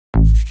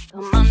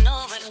Come on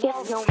over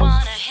if you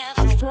wanna have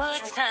a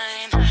good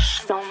time.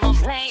 No more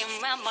playing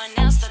around, but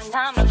now's the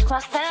time to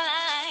cross the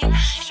line.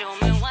 Show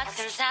me what's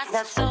inside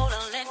that soul,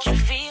 I'll let you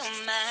feel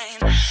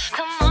mine.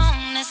 Come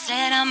on, let's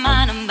let our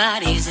mind and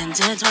bodies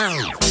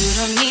intertwine. You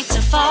don't need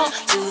to fall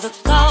to the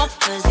call,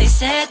 cause they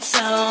said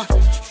so.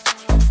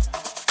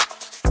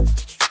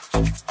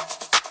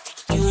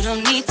 You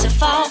don't need to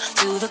fall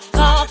to the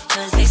call,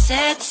 cause they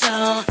said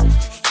so.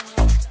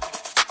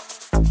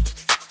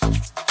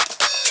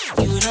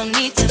 You don't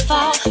need to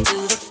fall to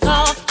the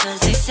call, cause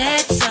they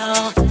said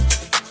so.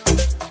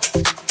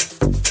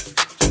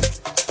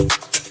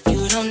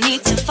 You don't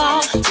need to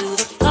fall to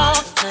the call,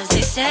 cause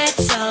they said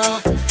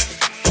so.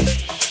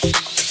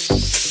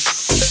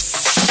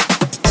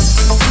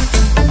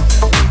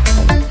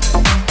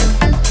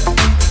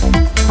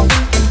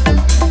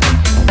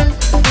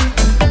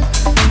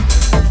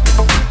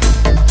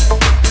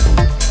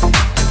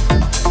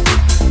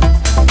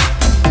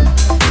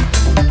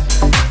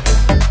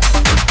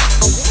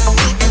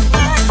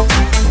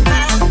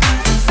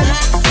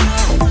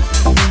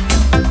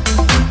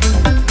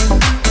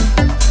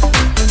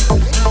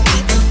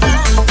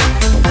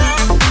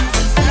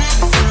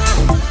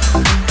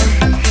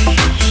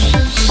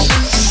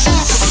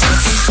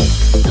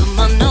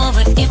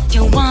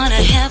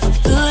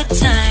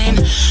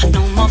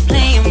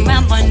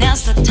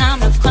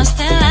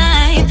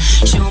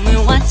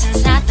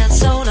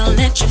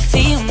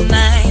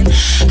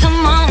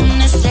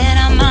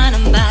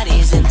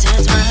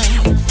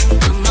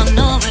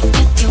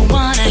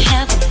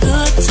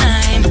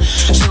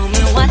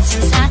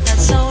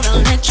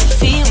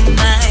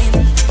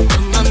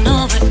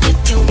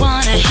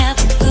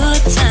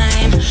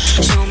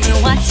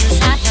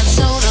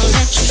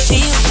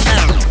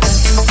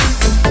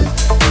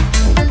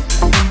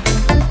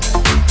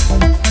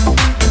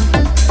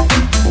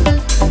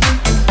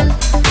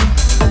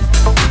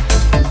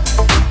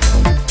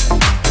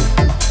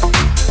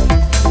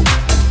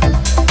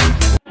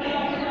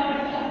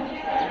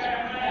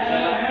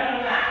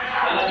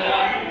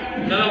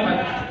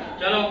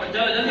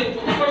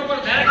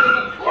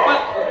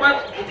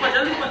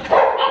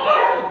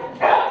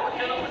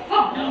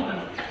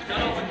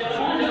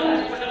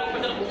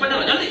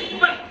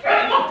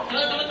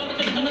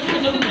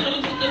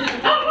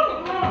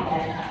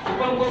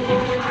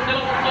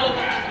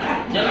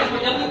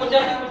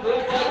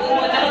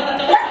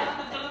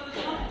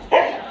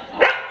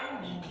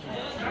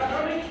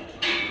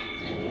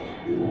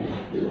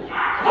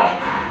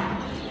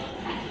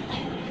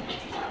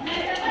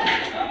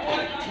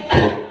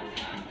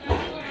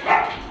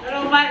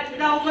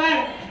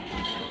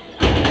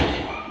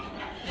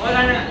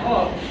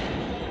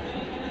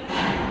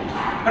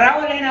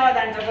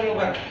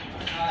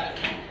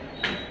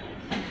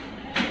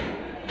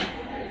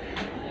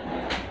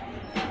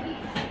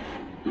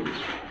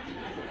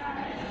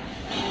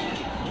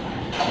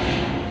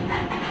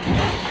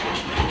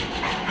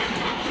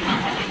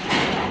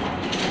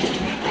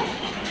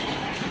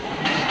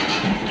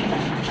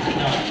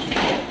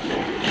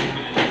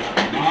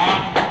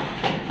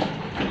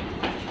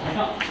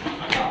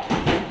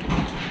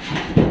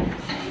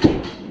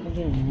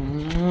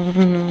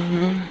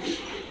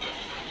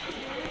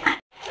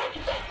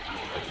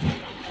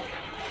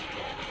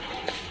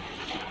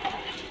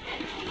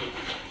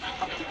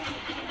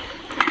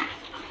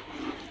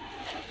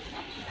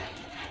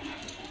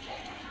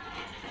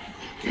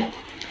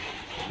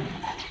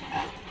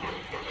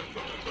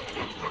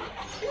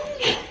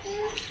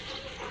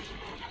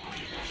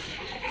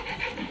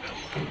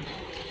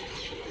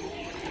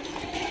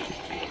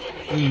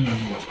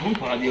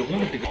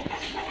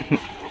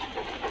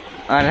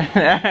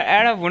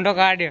 एड़ा भुंडो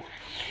काट्यो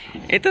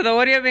यतो तो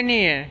Oreo भी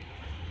नहीं है।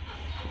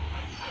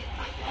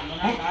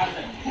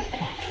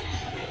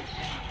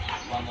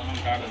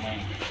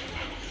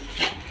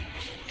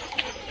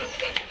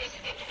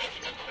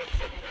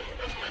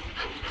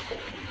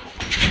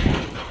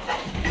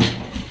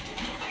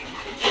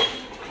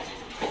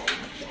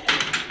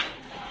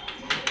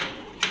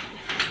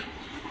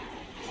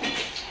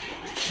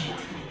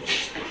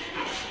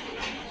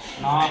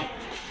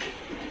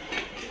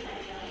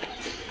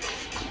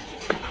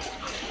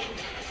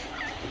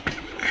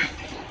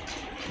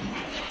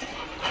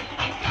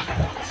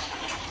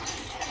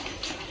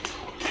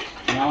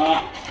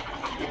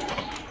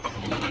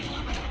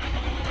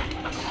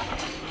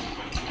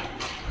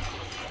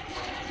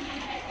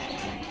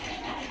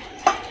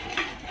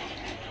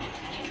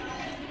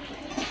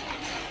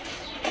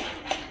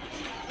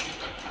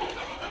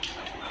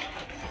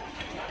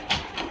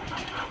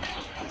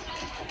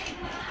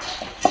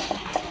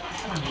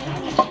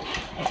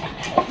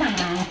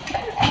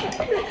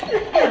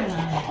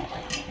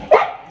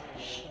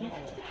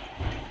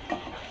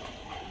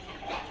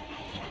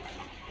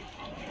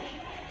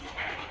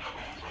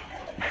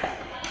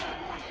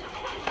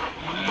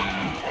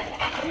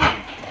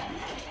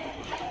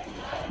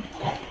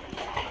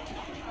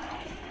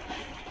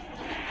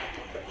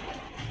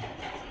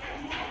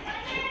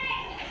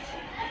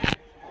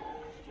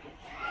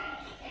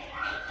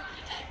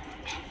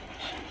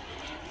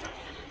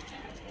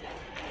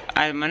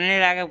 आज मन नहीं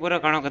लगा पूरा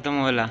खाना खत्म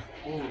होला।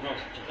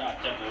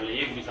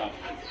 एक भी साफ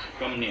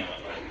कम नहीं है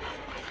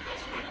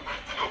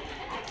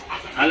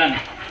हाला ना।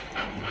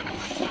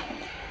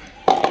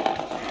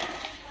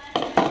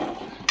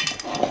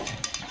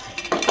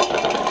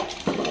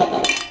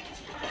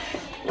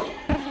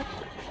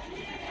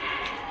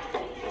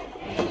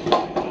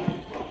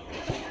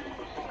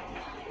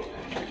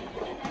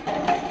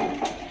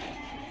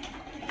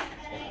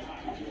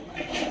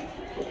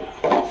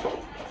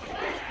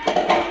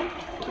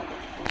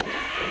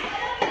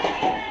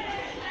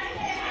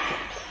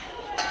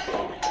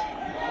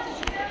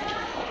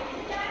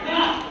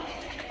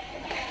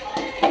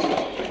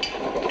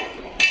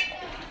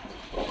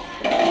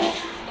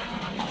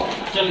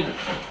 चल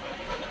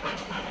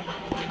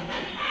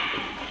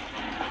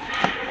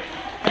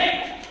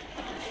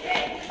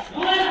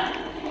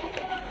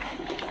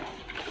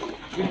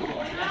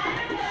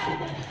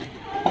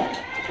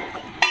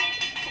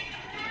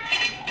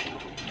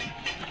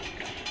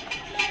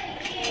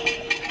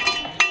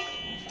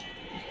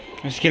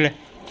इसकी ले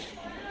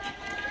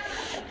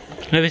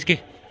इसकी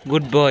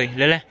गुड बॉय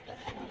ले ले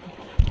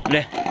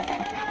ले।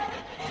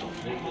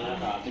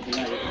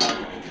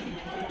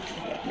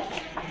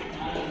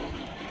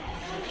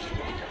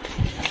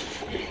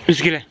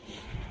 इसकी ले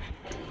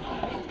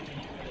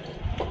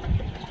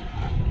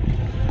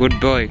गुड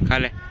बॉय खा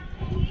ले।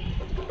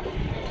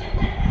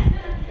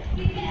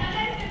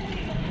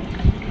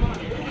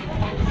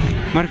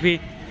 मर्फी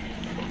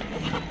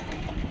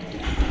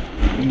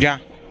जा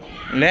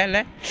ले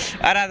ले।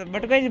 अरे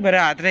बट गई भरे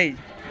हाथ रही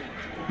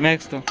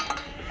मैक्स तो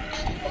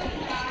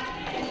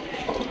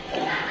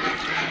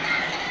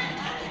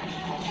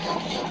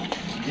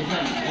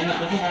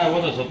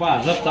वो तो सोफा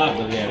सब साफ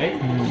कर दिया राइट।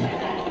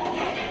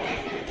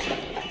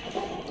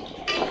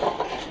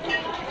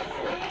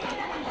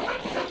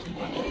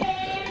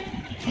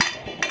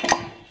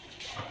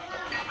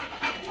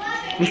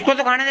 उसको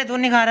तो खाने दे, तू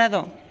नहीं खा रहा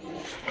तो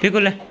ठीक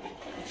ले।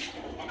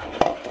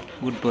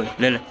 गुड बॉय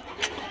ले ले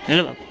ले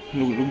लो।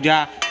 रुक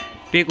जा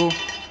पीकू।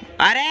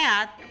 अरे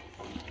हाथ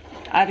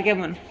हाथ के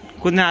मन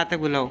खुद ने हाथ तक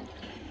बुलाओ।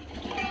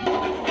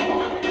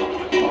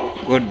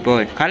 गुड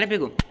बॉय खा ले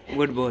पीकू।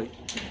 गुड बॉय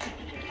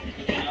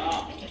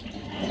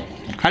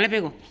खा ले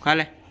पीकू खा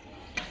ले।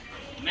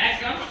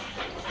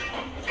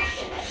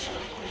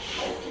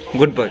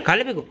 गुड बॉय खा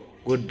ले Piku.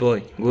 Good boy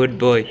good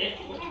boy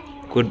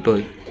good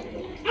boy.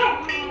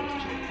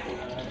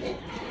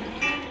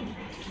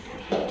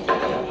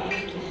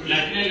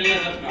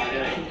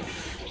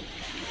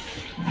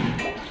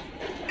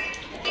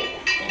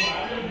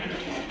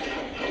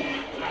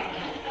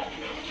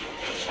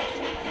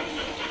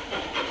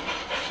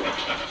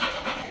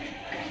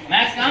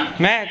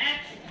 Max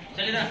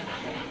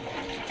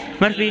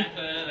Murphy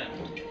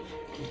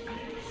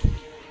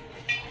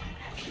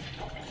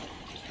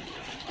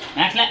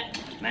max ले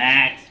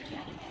मैक्स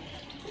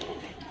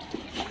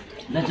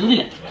ले जल्दी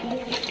ले।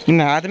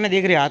 इन हाथ में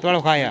देख रही हाथ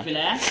वालों खाया।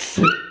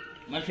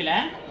 मर्फी ले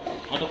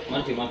ऑटो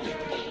मर्फी मर्फी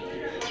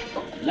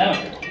ले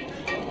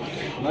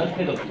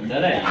मर्फी तो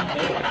डर है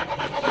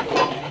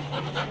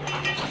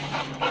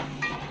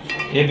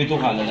ये भी तो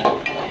खा लेना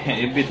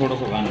ये भी थोड़ा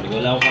सा खाना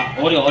बोला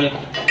और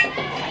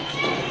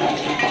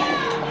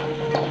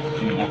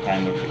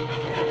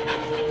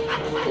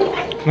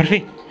मर्फी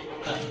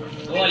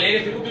वो ले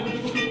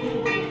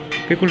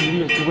पिकुल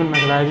पिकुल में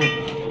खिला दे।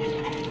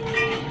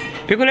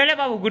 पिकुल ले ले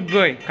बाबू। गुड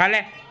बॉय खा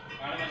ले।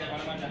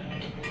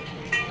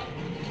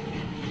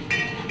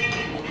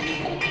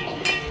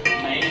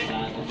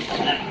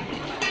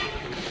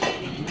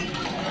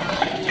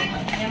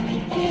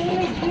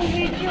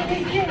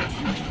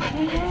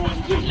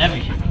 ले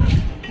भी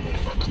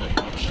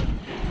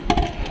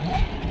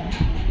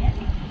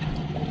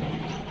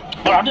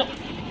और आ जाओ।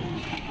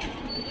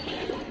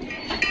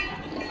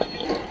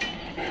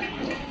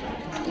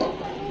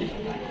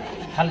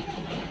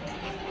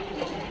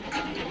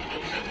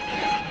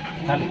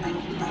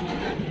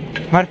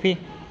 मर्फी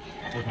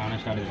खाना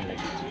स्टार्ट कर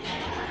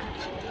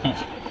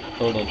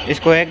छोड़ो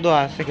इसको एक दो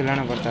हाथ से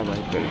खिलाना पड़ता है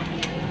भाई पहले।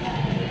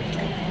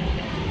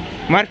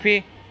 मर्फी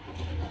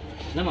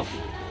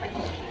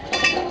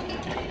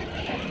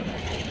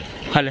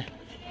खा ले।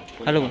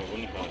 हेलो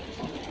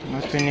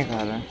मर्फी नहीं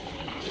खा रहा।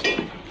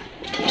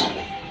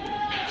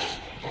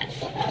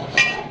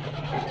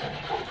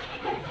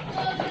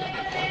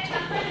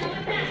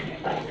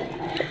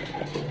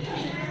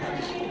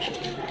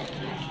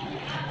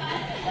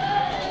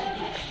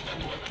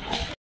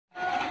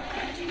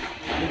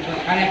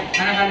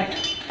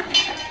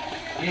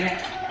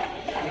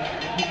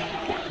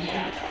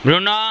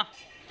 Bruno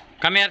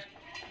come here.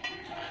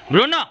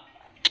 Bruno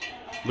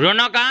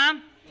Bruno काम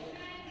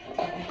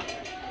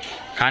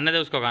खाने दे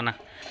उसको खाना।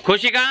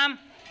 खुशी काम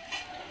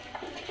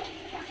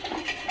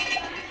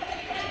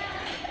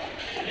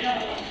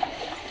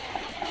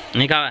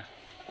नहीं खावा।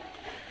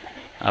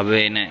 अब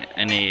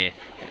इन्हें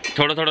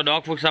थोड़ा थोड़ा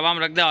डॉग फूड सवाम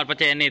रख दे और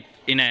पचे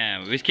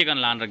इन्हें विस्की कन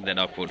लान रख दे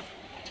डॉग फूड।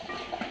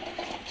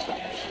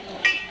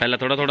 पहले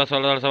थोड़ा थोड़ा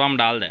सवाम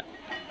डाल दे।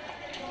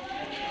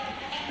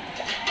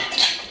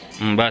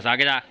 बस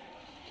आगे जा।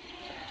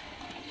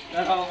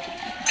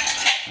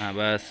 हाँ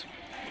बस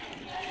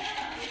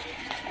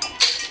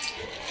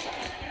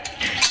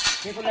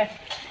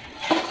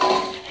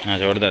हाँ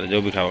जोरदार,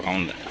 जो भी खाओ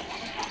खाऊंगा।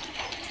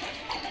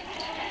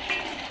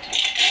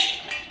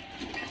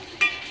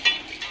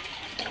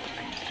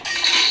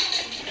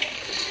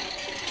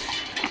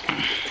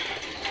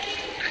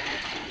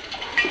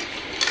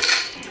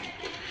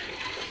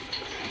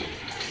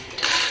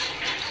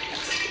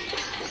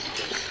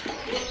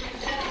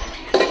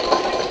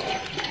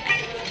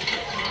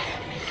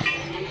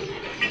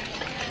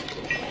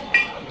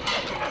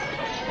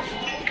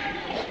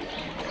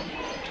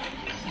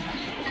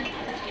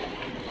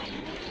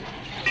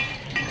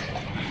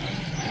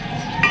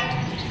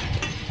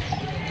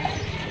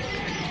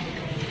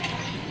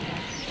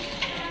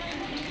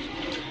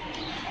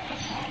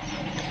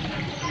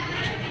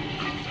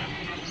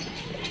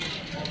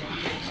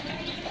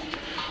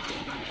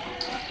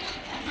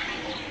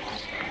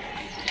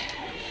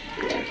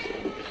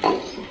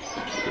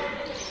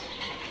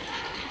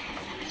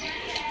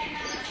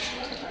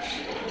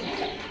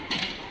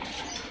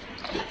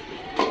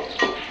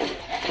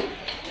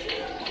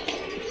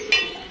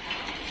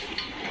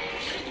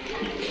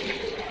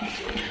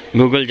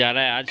 गूगल जा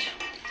रहा है आज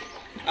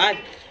आज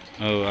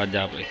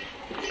जा पे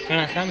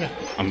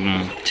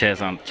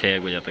शाम 6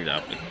 बजे तक जा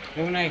पे।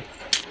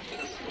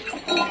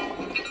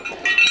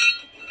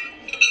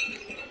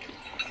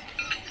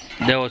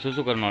 देखो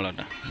सुसु करने वाला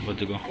था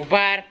बुद्धि को।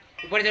 ऊपर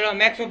ऊपर चलो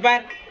मैक्स,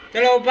 ऊपर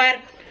चलो, ऊपर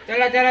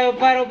चलो चलो,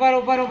 ऊपर ऊपर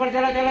ऊपर ऊपर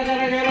चलो चलो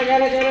चलो चलो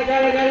चलो चलो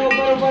चलो चलो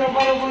ऊपर ऊपर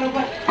ऊपर ऊपर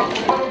ऊपर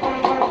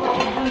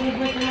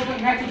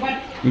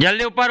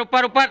जल्दी ऊपर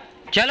ऊपर ऊपर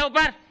चलो,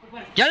 ऊपर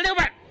जल्दी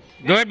ऊपर।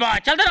 गुड बॉय,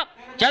 चलते रहो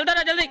जल्दी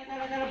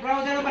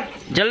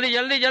जल्दी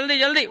जल्दी जल्दी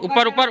जल्दी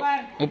ऊपर ऊपर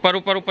ऊपर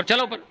ऊपर ऊपर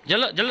चलो, ऊपर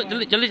चलो जल्दी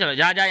जल्दी जल्दी चलो,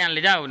 जा जा यहाँ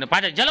ले जाओ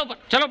पाँच, चलो ऊपर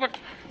चलो ऊपर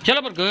चलो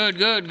ऊपर। गुड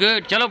गुड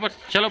गुड, चलो ऊपर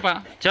चलो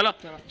चलो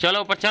चलो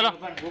ऊपर चलो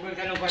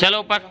चलो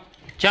ऊपर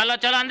चलो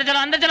चलो अंदर चलो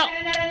अंदर चलो,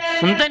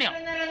 सुनते नहीं हो,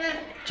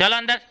 चलो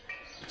अंदर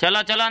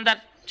चलो चलो अंदर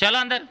चलो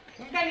अंदर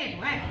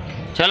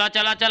चलो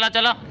चलो चलो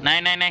चलो,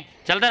 नहीं नहीं नहीं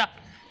चलते रहो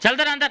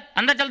अंदर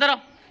अंदर चलते रहो,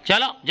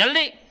 चलो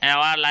जल्दी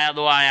और लाया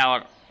 2 आया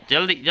और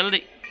जल्दी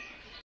जल्दी।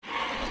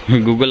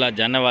 गूगल आज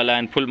जाने वाला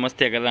है, फुल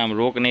मस्ती कर रहे हैं, हम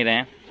रोक नहीं रहे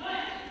हैं।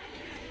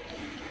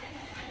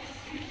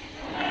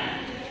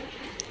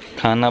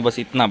 खाना बस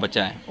इतना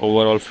बचा है,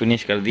 ओवरऑल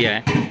फिनिश कर दिया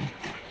है।